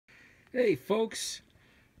Hey folks,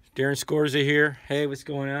 Darren Scorza here. Hey, what's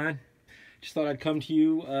going on? Just thought I'd come to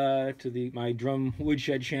you to my drum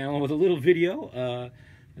Woodshed channel with a little video.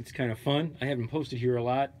 It's kind of fun. I haven't posted here a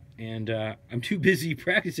lot, and I'm too busy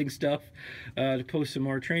practicing stuff to post some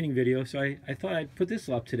more training videos. So I thought I'd put this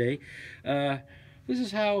up today. This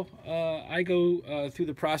is how I go through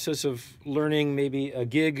the process of learning maybe a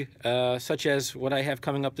gig such as what I have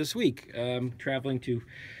coming up this week. Traveling to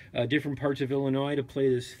different parts of Illinois to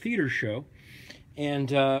play this theater show.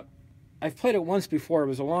 And I've played it once before. It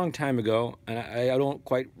was a long time ago, and I don't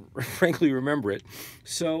quite frankly remember it.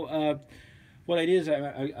 So what I did is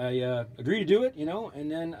I agreed to do it,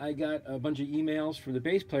 and then I got a bunch of emails from the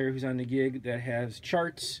bass player who's on the gig that has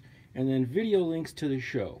charts and then video links to the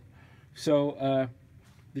show. So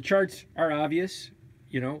the charts are obvious.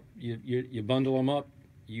 You bundle them up,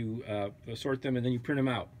 you sort them, and then you print them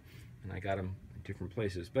out. And I got them in different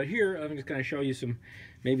places. But here I'm just going to show you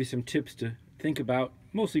maybe some tips to think about,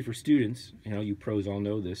 mostly for students. You pros all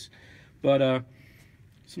know this, but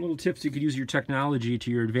some little tips you could use your technology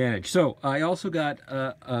to your advantage. So I also got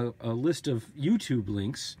a list of YouTube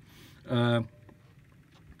links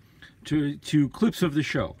to clips of the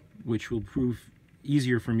show, which will prove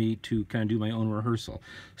easier for me to kind of do my own rehearsal.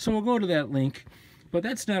 So we'll go to that link, but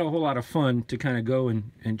that's not a whole lot of fun to kind of go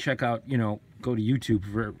and check out, go to YouTube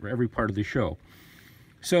for every part of the show.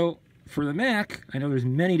 So for the Mac, I know there's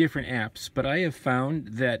many different apps, but I have found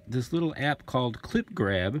that this little app called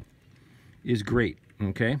Clipgrab is great,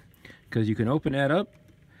 okay? Because you can open that up,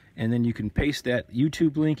 and then you can paste that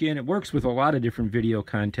YouTube link in. It works with a lot of different video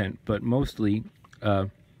content, but mostly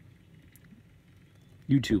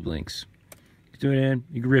YouTube links. Do it in,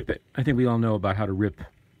 you can rip it. I think we all know about how to rip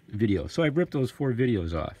video. So I've ripped those 4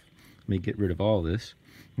 videos off. Let me get rid of all this,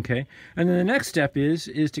 okay? And then the next step is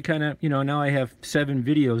to kind of, now I have 7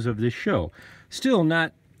 videos of this show. Still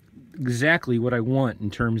not exactly what I want in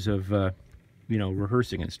terms of,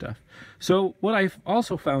 rehearsing and stuff. So what I've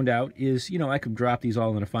also found out is, I could drop these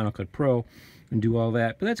all in a Final Cut Pro and do all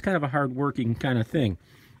that, but that's kind of a hard-working kind of thing.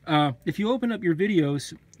 If you open up your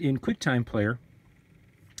videos in QuickTime Player,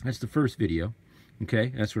 that's the first video.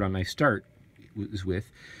 Okay, that's what my start is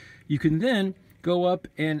with. You can then go up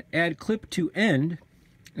and add clip to end,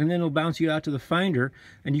 and then it'll bounce you out to the Finder,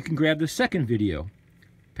 and you can grab the second video,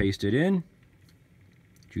 paste it in,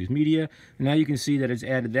 choose media, and now you can see that it's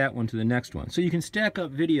added that one to the next one. So you can stack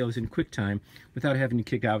up videos in QuickTime without having to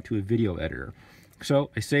kick out to a video editor.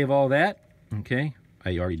 So I save all that. Okay,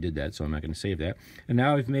 I already did that, so I'm not going to save that. And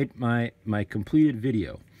now I've made my completed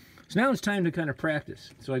video. So now it's time to kind of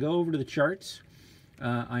practice. So I go over to the charts.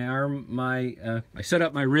 I set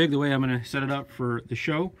up my rig the way I'm going to set it up for the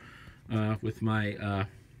show, with my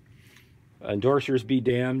endorsers be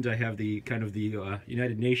damned. I have the kind of the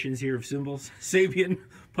United Nations here of symbols: Sabian,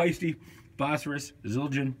 Paiste, Bosphorus,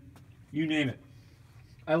 Zildjian, you name it.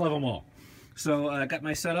 I love them all. So I got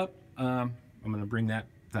my setup. I'm going to bring that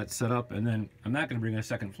set up, and then I'm not going to bring a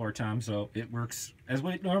second floor tom, so it works as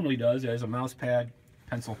what it normally does, as a mouse pad,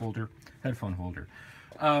 pencil holder, headphone holder.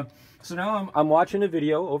 So now I'm watching a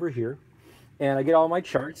video over here, and I get all my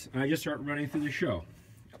charts, and I just start running through the show.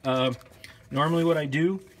 Normally what I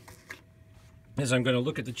do is I'm going to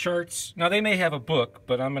look at the charts. Now they may have a book,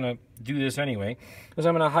 but I'm going to do this anyway, because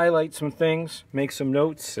I'm going to highlight some things, make some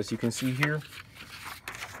notes, as you can see here.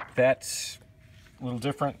 That's a little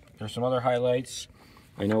different. There's some other highlights.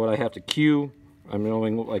 I know what I have to cue. I'm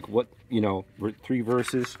knowing like what, 3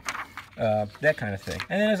 verses. That kind of thing.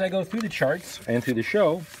 And then as I go through the charts and through the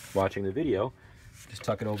show, watching the video, just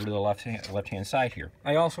tuck it over to the left-hand side here.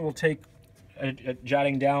 I also will take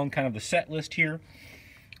jotting down kind of the set list here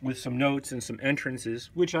with some notes and some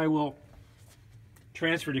entrances, which I will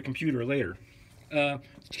transfer to computer later.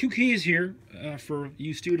 2 keys here for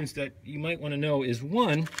you students that you might want to know is,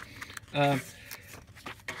 one,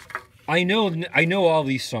 I know all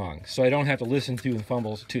these songs, so I don't have to listen through the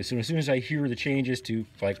fumbles too. So as soon as I hear the changes to,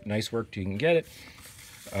 like, nice work till you can get it,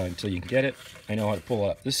 until you can get it, I know how to pull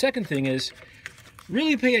up. The second thing is,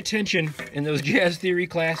 really pay attention in those jazz theory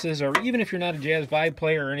classes, or even if you're not a jazz vibe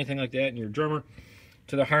player or anything like that and you're a drummer,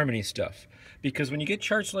 to the harmony stuff. Because when you get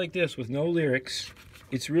charts like this with no lyrics,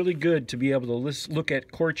 it's really good to be able to look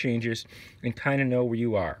at chord changes and kind of know where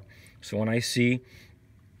you are. So when I see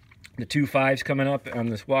the 2 5s coming up on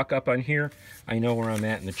this walk up on here, I know where I'm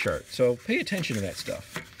at in the chart. So pay attention to that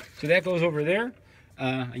stuff. So that goes over there.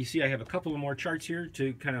 You see I have a couple of more charts here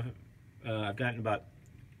to kind of, I've gotten about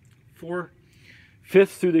 4/5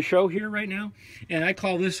 through the show here right now. And I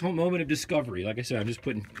call this whole moment of discovery. Like I said, I'm just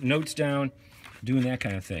putting notes down, doing that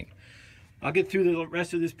kind of thing. I'll get through the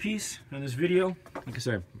rest of this piece on this video. Like I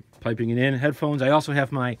said, piping it in, headphones. I also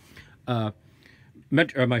have my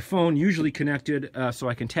my phone usually connected so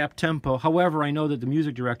I can tap tempo. However, I know that the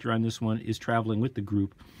music director on this one is traveling with the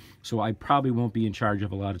group, so I probably won't be in charge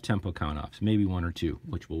of a lot of tempo count-offs, maybe 1 or 2,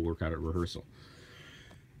 which we'll work out at rehearsal.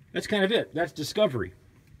 That's kind of it. That's Discovery.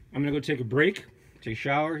 I'm going to go take a break, take a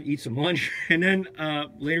shower, eat some lunch, and then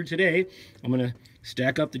later today, I'm going to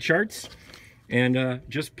stack up the charts and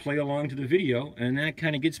just play along to the video, and that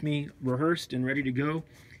kind of gets me rehearsed and ready to go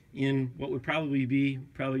in what would probably be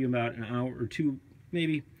about an hour or 2,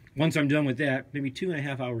 maybe once I'm done with that, maybe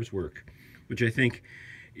 2.5 hours work, which I think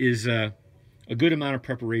is a good amount of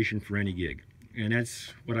preparation for any gig. And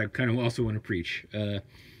that's what I kind of also want to preach.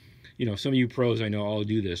 You know, some of you pros I know all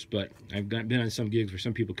do this, but I've been on some gigs where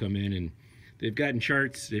some people come in and they've gotten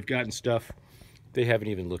charts, they've gotten stuff, they haven't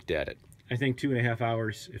even looked at it. I think 2.5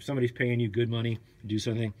 hours, if somebody's paying you good money to do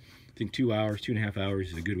something, I think 2 hours, 2.5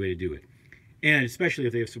 hours is a good way to do it. And especially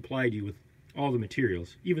if they have supplied you with all the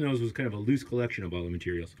materials, even though it was kind of a loose collection of all the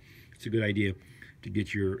materials, it's a good idea to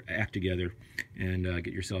get your act together and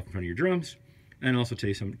get yourself in front of your drums and also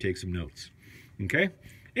take some notes. Okay?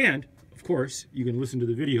 And of course, you can listen to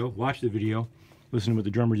the video, watch the video, listen to what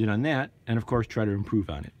the drummer did on that, and of course try to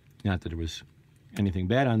improve on it. Not that there was anything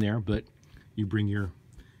bad on there, but you bring your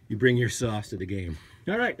sauce to the game.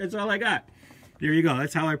 All right, that's all I got. There you go.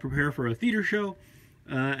 That's how I prepare for a theater show,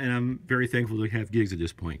 and I'm very thankful to have gigs at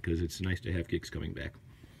this point because it's nice to have gigs coming back.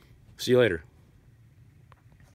 See you later.